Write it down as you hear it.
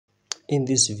In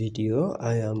this video,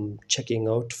 I am checking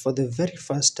out, for the very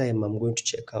first time, I'm going to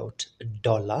check out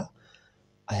Dolla.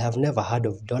 I have never heard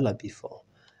of Dolla before.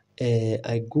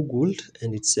 I googled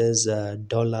and it says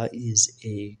Dolla is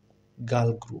a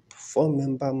girl group,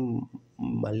 four-member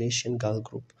Malaysian girl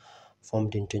group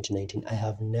formed in 2019. I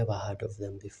have never heard of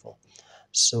them before.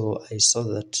 So I saw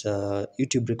that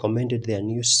YouTube recommended their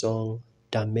new song,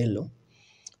 DAMELO.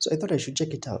 So I thought I should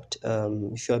check it out.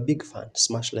 If you're a big fan,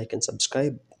 smash like and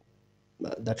subscribe.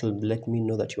 That will let me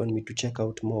know that you want me to check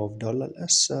out more of Dolla.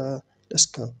 Let's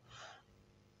go.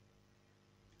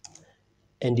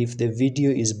 And if the video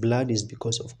is blurred, is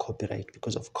because of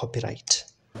copyright.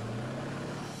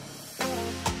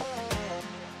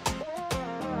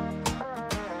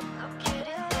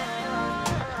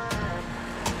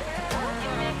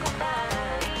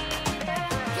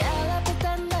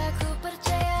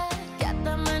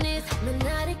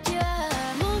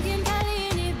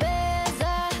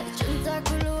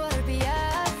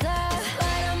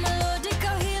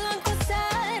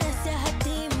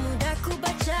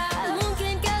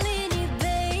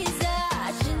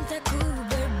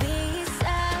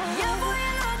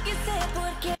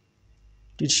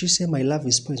 Did she say my love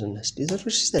is poisonous? Is that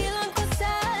what she said?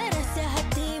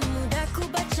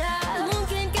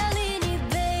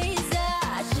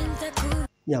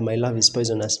 Yeah, my love is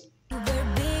poisonous.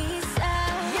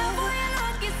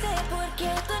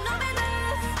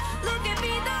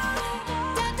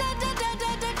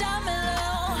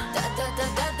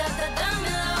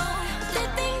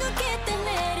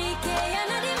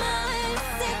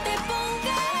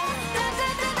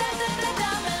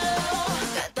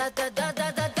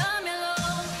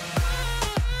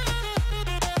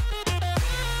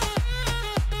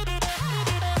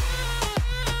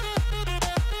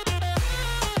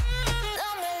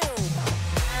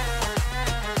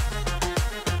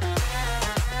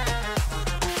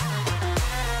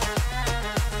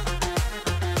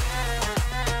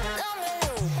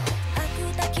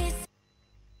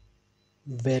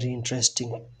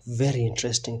 Very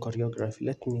interesting choreography.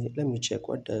 Let me check.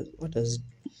 What does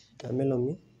DAMELO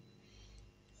mean?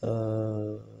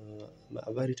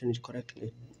 Have I written it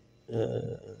correctly?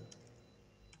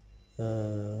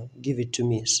 Give it to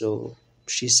me. So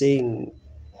she's saying,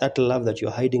 that love that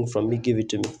you're hiding from me, give it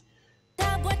to me.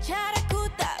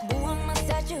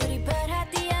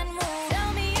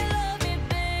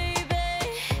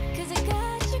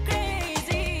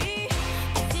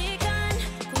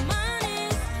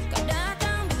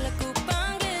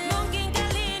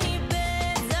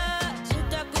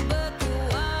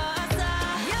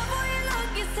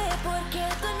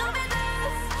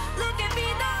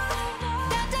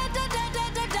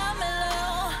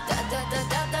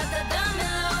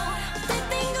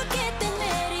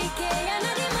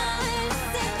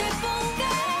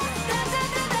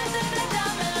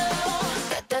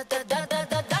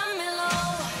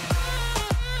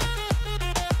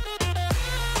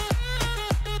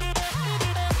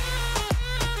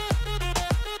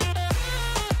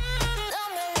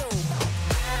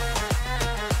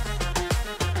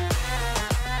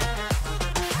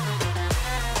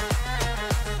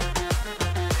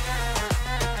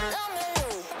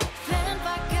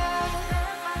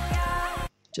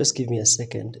 Just give me a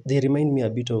second. They remind me a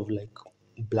bit of like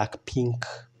Blackpink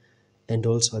and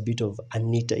also a bit of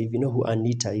Anita. If you know who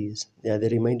Anita is, yeah, they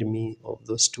remind me of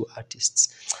those two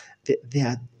artists. The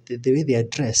way they are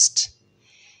dressed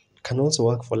can also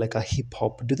work for like a hip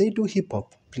hop. Do they do hip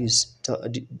hop? Please tell.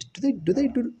 Do they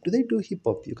do hip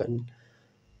hop? You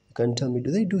can tell me.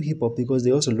 Do they do hip hop? Because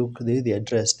they also look, the way they are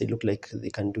dressed, they look like they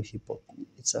can do hip hop.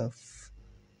 It's a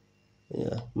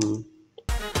yeah.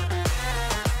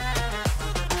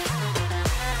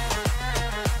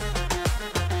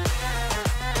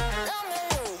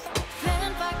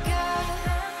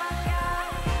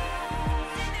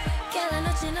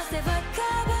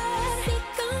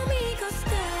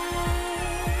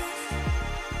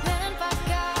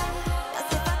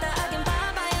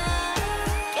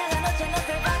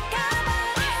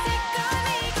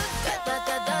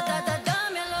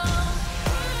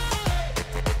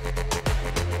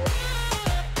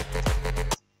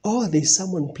 Oh, there's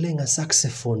someone playing a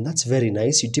saxophone. That's very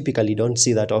nice. You typically don't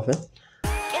see that often.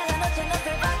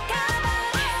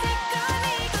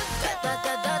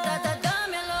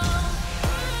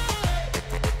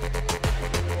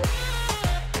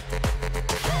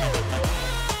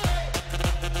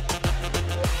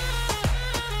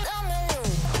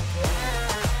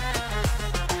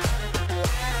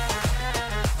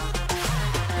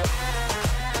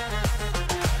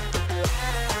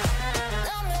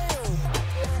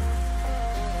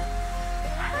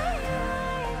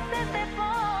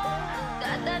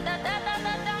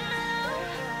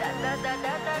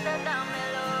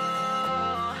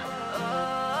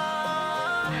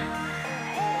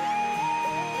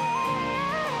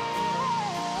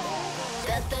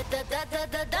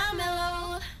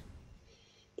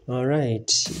 All right.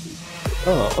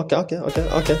 Oh, okay, okay, okay,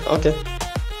 okay, okay.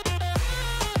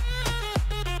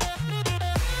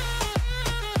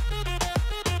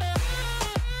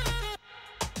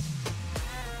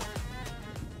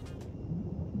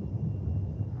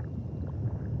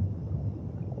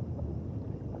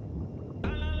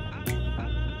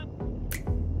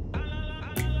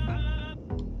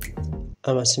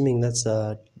 I'm assuming that's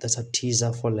a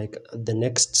teaser for like the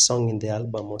next song in the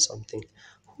album or something.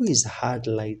 Who is Hard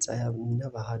Lights? I have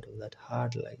never heard of that.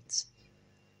 Hard Lights.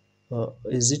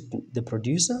 Is it the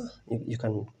producer? You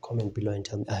can comment below and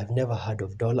tell me. I have never heard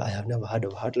of Dolla. I have never heard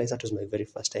of Hard Lights. That was my very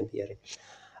first time hearing.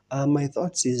 My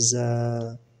thoughts is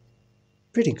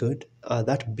pretty good.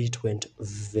 That beat went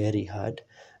very hard.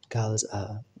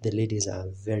 The ladies are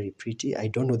very pretty. I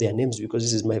don't know their names because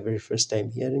this is my very first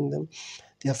time hearing them.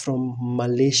 They are from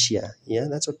Malaysia. Yeah,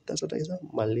 that's what I saw.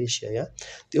 Malaysia. Yeah,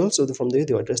 they also from the way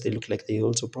they were dressed, they look like they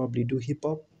also probably do hip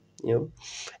hop. You know,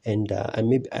 and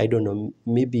maybe I don't know.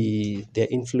 Maybe their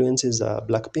influences are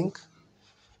Blackpink.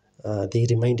 They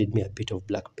reminded me a bit of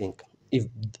Blackpink. If,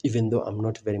 even though I'm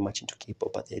not very much into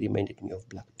K-pop, but they reminded me of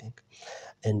Blackpink,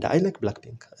 and I like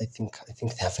Blackpink. I think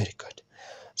they are very good.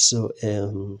 So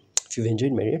if you've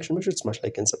enjoyed my reaction, make sure to smash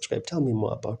like and subscribe. Tell me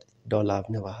more about Dolla. I've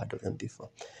never heard of them before.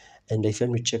 And if you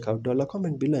want me to check out Dolla,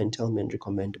 comment below and tell me and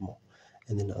recommend more.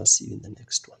 And then I'll see you in the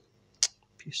next one.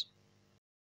 Peace.